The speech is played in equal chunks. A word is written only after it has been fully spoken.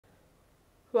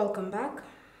Welcome back,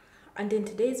 and in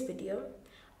today's video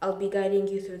I'll be guiding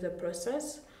you through the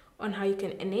process on how you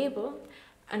can enable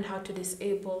and how to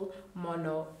disable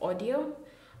mono audio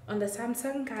on the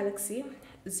Samsung Galaxy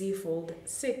Z Fold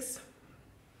 6.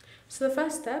 So the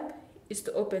first step is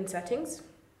to open settings,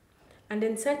 and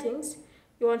in settings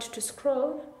you want to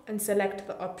scroll and select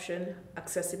the option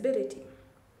accessibility.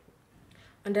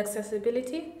 Under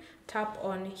accessibility, tap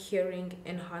on hearing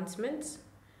enhancements,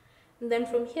 and then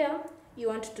from here you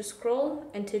want to scroll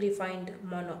until you find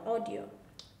mono audio.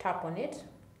 Tap on it.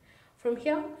 From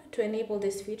here, to enable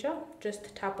this feature,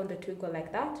 just tap on the toggle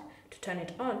like that to turn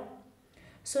it on.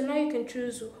 So now you can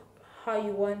choose how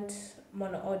you want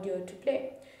mono audio to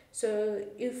play. So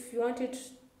if you want it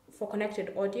for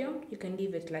connected audio, you can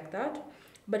leave it like that.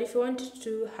 But if you want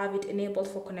to have it enabled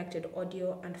for connected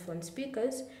audio and phone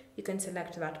speakers, you can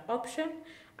select that option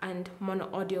and mono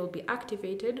audio will be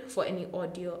activated for any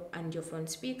audio and your phone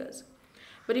speakers.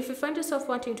 But if you find yourself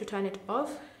wanting to turn it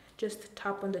off, just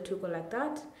tap on the toggle like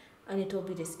that and it will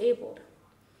be disabled.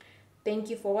 Thank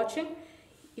you for watching.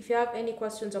 If you have any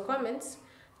questions or comments,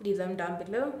 leave them down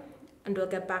below and we'll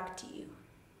get back to you.